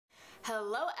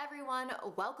Hello everyone,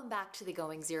 welcome back to the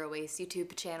Going Zero Waste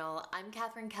YouTube channel. I'm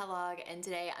Catherine Kellogg, and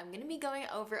today I'm going to be going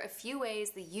over a few ways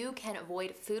that you can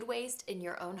avoid food waste in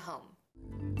your own home.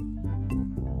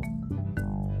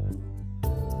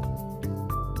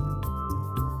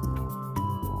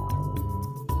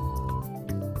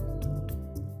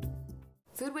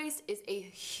 Food waste is a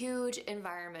huge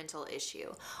environmental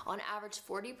issue. On average,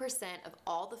 40% of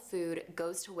all the food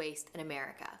goes to waste in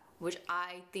America, which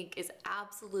I think is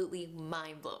absolutely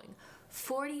mind-blowing.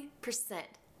 40%,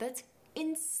 that's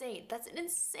insane. That's an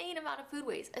insane amount of food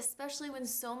waste, especially when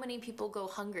so many people go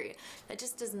hungry. That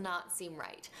just does not seem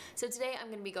right. So today I'm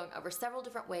going to be going over several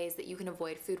different ways that you can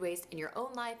avoid food waste in your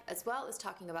own life, as well as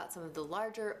talking about some of the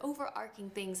larger overarching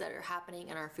things that are happening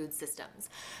in our food systems.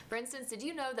 For instance, did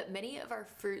you know that many of our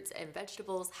fruits and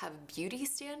vegetables have beauty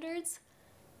standards?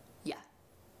 Yeah,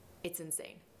 it's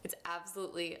insane. It's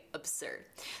absolutely absurd.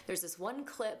 There's this one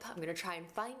clip, I'm gonna try and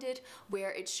find it,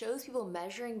 where it shows people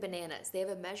measuring bananas. They have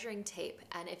a measuring tape,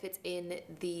 and if it's in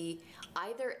the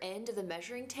either end of the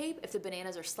measuring tape, if the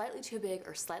bananas are slightly too big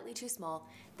or slightly too small,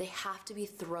 they have to be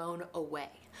thrown away.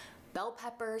 Bell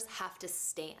peppers have to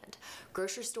stand.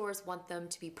 Grocery stores want them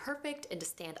to be perfect and to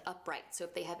stand upright. So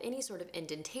if they have any sort of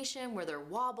indentation where they're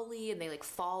wobbly and they like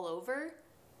fall over,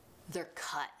 they're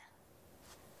cut.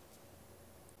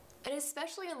 And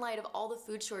especially in light of all the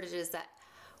food shortages that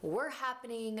were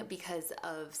happening because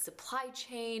of supply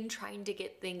chain, trying to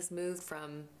get things moved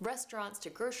from restaurants to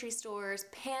grocery stores,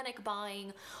 panic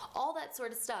buying, all that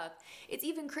sort of stuff, it's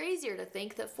even crazier to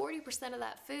think that 40% of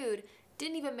that food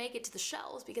didn't even make it to the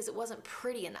shelves because it wasn't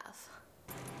pretty enough.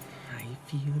 I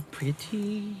feel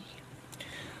pretty,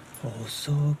 oh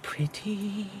so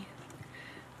pretty.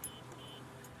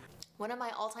 One of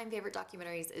my all-time favorite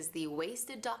documentaries is the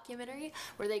Wasted documentary,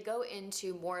 where they go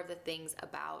into more of the things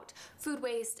about food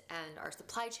waste and our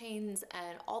supply chains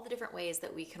and all the different ways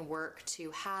that we can work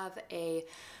to have a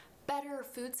better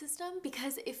food system,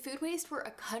 because if food waste were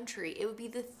a country, it would be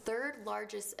the third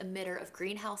largest emitter of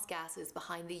greenhouse gases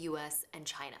behind the US and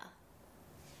China.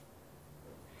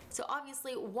 So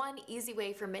obviously, one easy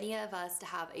way for many of us to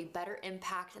have a better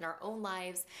impact in our own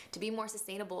lives, to be more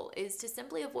sustainable, is to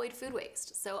simply avoid food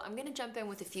waste. So I'm gonna jump in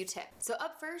with a few tips. So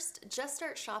up first, just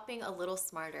start shopping a little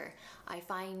smarter. I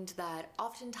find that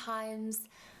oftentimes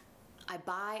I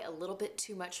buy a little bit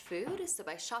too much food, so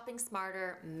by shopping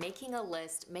smarter, making a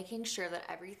list, making sure that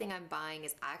everything I'm buying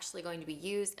is actually going to be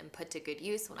used and put to good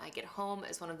use when I get home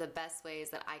is one of the best ways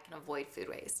that I can avoid food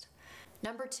waste.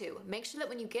 Number two, make sure that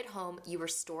when you get home, you are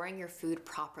storing your food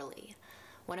properly.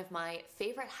 One of my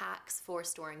favorite hacks for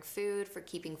storing food, for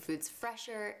keeping foods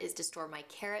fresher, is to store my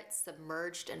carrots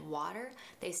submerged in water.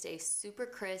 They stay super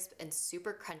crisp and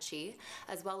super crunchy,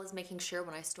 as well as making sure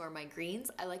when I store my greens,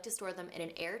 I like to store them in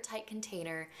an airtight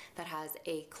container that has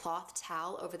a cloth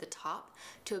towel over the top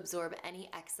to absorb any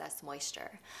excess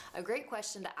moisture. A great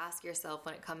question to ask yourself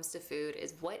when it comes to food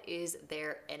is, what is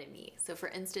their enemy? So for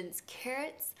instance,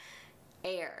 carrots,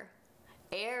 air.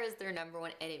 Air is their number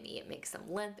one enemy. It makes them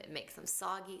limp, it makes them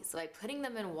soggy. So by putting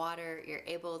them in water, you're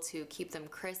able to keep them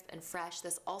crisp and fresh.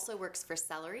 This also works for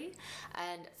celery.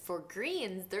 And for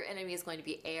greens, their enemy is going to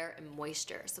be air and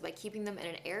moisture. So by keeping them in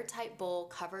an airtight bowl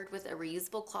covered with a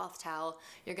reusable cloth towel,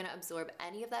 you're gonna absorb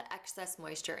any of that excess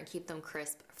moisture and keep them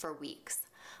crisp for weeks.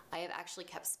 I have actually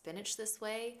kept spinach this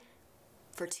way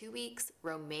for 2 weeks,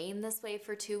 romaine this way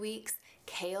for 2 weeks,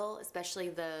 kale, especially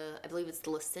I believe it's the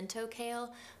Jacinto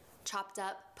kale, chopped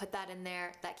up, put that in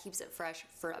there. That keeps it fresh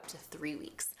for up to 3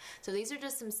 weeks. So these are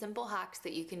just some simple hacks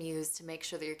that you can use to make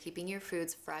sure that you're keeping your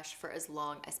foods fresh for as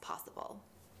long as possible.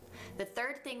 The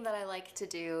third thing that I like to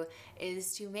do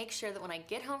is to make sure that when I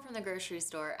get home from the grocery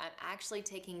store, I'm actually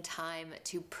taking time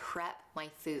to prep my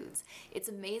foods. It's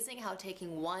amazing how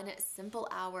taking one simple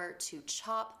hour to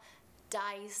chop,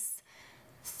 dice,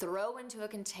 throw into a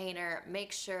container,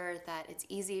 make sure that it's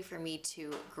easy for me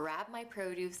to grab my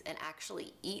produce and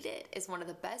actually eat it is one of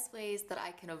the best ways that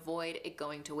I can avoid it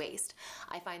going to waste.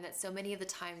 I find that so many of the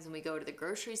times when we go to the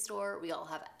grocery store, we all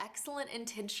have excellent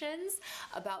intentions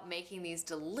about making these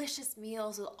delicious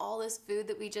meals with all this food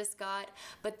that we just got,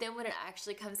 but then when it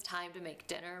actually comes time to make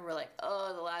dinner, we're like,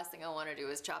 oh, the last thing I want to do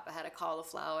is chop a head of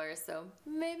cauliflower, so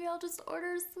maybe I'll just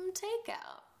order some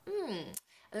takeout.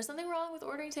 There's something wrong with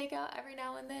ordering takeout every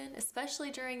now and then,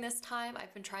 especially during this time.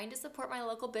 I've been trying to support my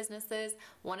local businesses,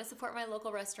 want to support my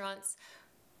local restaurants,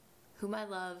 whom I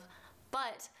love,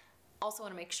 but also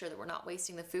want to make sure that we're not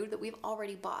wasting the food that we've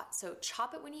already bought. So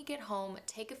chop it when you get home,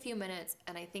 take a few minutes,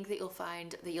 and I think that you'll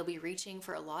find that you'll be reaching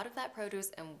for a lot of that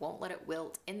produce and won't let it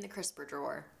wilt in the crisper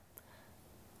drawer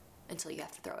until you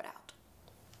have to throw it out.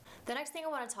 The next thing I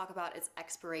want to talk about is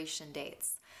expiration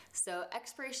dates. So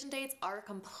expiration dates are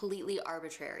completely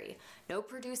arbitrary. No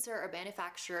producer or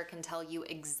manufacturer can tell you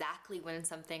exactly when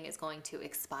something is going to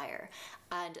expire.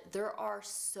 And there are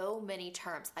so many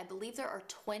terms. I believe there are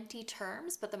 20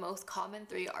 terms, but the most common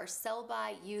 3 are sell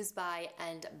by, use by,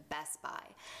 and best by.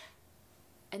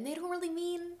 And they don't really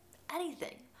mean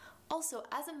anything. Also,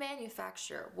 as a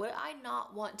manufacturer, would I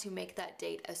not want to make that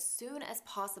date as soon as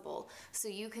possible so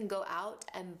you can go out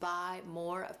and buy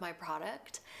more of my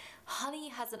product? Honey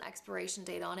has an expiration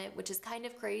date on it, which is kind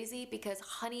of crazy because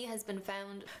honey has been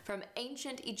found from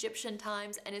ancient Egyptian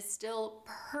times and is still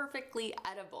perfectly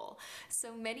edible.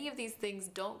 So many of these things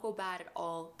don't go bad at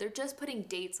all. They're just putting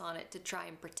dates on it to try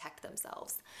and protect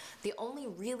themselves. The only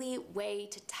really way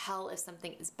to tell if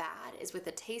something is bad is with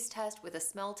a taste test, with a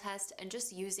smell test, and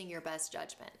just using your best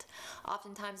judgment.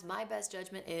 Oftentimes my best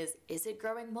judgment is it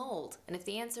growing mold? And if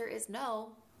the answer is no,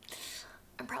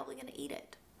 I'm probably gonna eat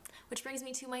it. Which brings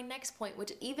me to my next point,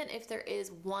 which even if there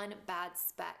is one bad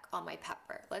speck on my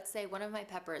pepper, let's say one of my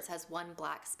peppers has one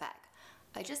black speck,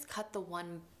 I just cut the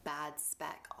one bad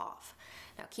speck off.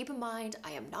 Now keep in mind,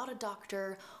 I am not a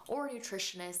doctor or a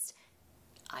nutritionist.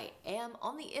 I am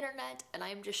on the internet and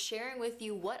I'm just sharing with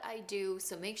you what I do,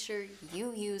 so make sure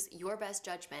you use your best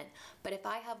judgment. But if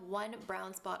I have one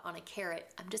brown spot on a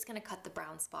carrot, I'm just gonna cut the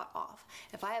brown spot off.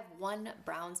 If I have one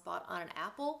brown spot on an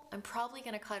apple, I'm probably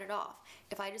gonna cut it off.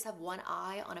 If I just have one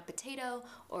eye on a potato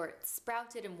or it's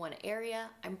sprouted in one area,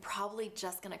 I'm probably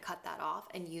just gonna cut that off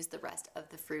and use the rest of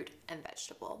the fruit and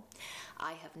vegetable.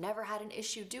 I have never had an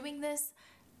issue doing this.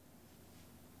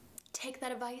 Take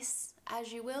that advice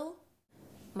as you will.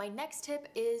 My next tip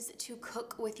is to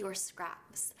cook with your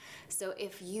scraps. So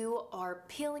if you are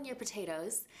peeling your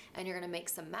potatoes and you're gonna make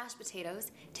some mashed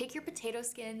potatoes, take your potato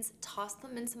skins, toss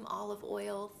them in some olive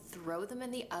oil, throw them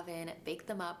in the oven, bake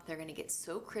them up. They're gonna get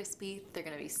so crispy, they're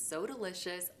gonna be so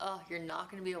delicious. Oh, you're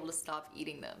not gonna be able to stop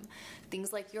eating them.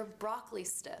 Things like your broccoli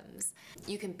stems.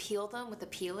 You can peel them with a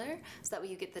peeler so that way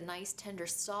you get the nice tender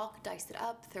stalk, dice it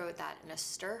up, throw that in a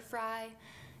stir fry.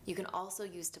 You can also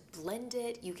use to blend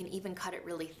it. You can even cut it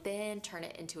really thin, turn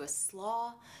it into a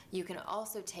slaw. You can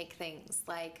also take things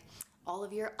like all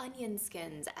of your onion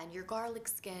skins and your garlic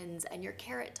skins and your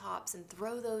carrot tops and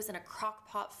throw those in a crock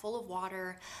pot full of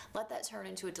water. Let that turn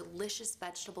into a delicious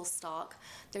vegetable stock.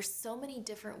 There's so many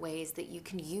different ways that you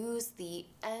can use the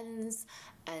ends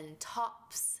and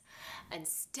tops and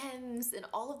stems and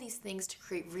all of these things to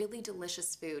create really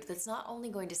delicious food that's not only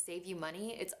going to save you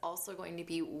money, it's also going to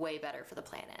be way better for the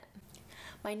planet.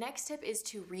 My next tip is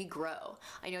to regrow.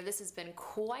 I know this has been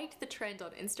quite the trend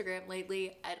on Instagram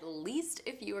lately, at least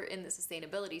if you are in the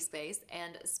sustainability space.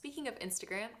 And speaking of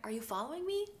Instagram, are you following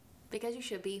me? Because you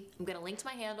should be. I'm gonna link to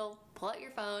my handle, pull out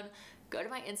your phone, go to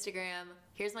my Instagram,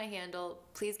 here's my handle,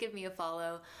 please give me a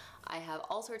follow. I have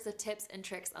all sorts of tips and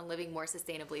tricks on living more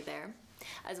sustainably there,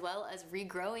 as well as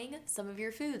regrowing some of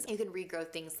your foods. You can regrow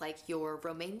things like your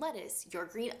romaine lettuce, your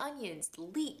green onions,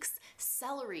 leeks,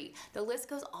 celery. The list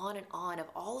goes on and on of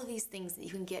all of these things that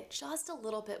you can get just a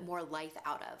little bit more life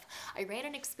out of. I ran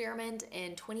an experiment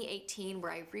in 2018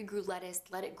 where I regrew lettuce,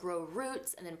 let it grow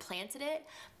roots, and then planted it,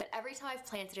 but every time I've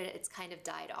planted it, it's kind of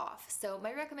died off. So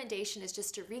my recommendation is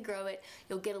just to regrow it.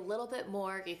 You'll get a little bit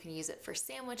more. You can use it for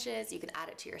sandwiches, you can add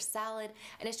it to your salad,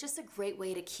 and it's just a great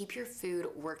way to keep your food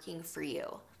working for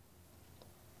you.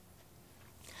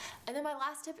 And then my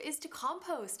last tip is to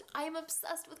compost. I am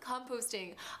obsessed with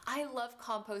composting. I love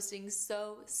composting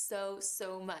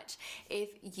so much. If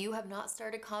you have not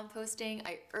started composting,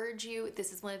 I urge you,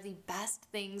 this is one of the best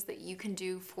things that you can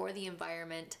do for the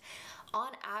environment.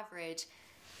 On average,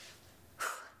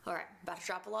 all right, about to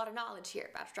drop a lot of knowledge here,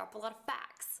 about to drop a lot of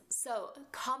facts. So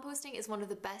composting is one of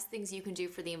the best things you can do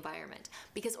for the environment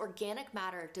because organic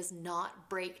matter does not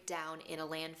break down in a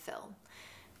landfill.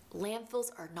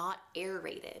 Landfills are not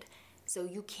aerated, so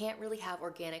you can't really have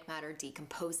organic matter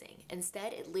decomposing.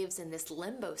 Instead, it lives in this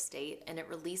limbo state and it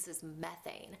releases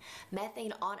methane.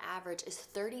 Methane on average is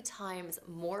 30 times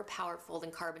more powerful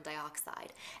than carbon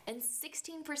dioxide, and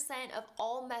 16% of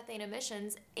all methane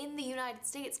emissions in the United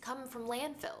States come from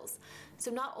landfills. So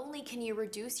not only can you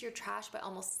reduce your trash by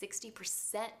almost 60%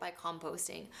 by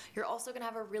composting, you're also gonna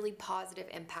have a really positive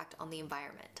impact on the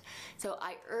environment. So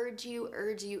I urge you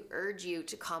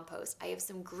to compost. I have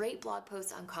some great blog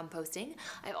posts on composting.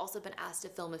 I've also been asked to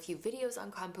film a few videos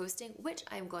on composting, which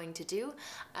I'm going to do,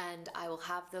 and I will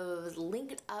have those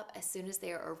linked up as soon as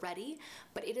they are ready,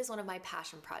 but it is one of my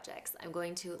passion projects. I'm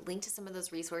going to link to some of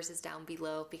those resources down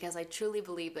below because I truly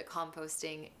believe that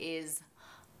composting is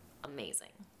amazing.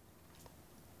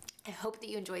 I hope that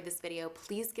you enjoyed this video.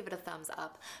 Please give it a thumbs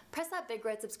up. Press that big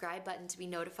red subscribe button to be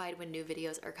notified when new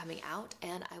videos are coming out,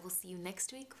 and I will see you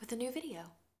next week with a new video.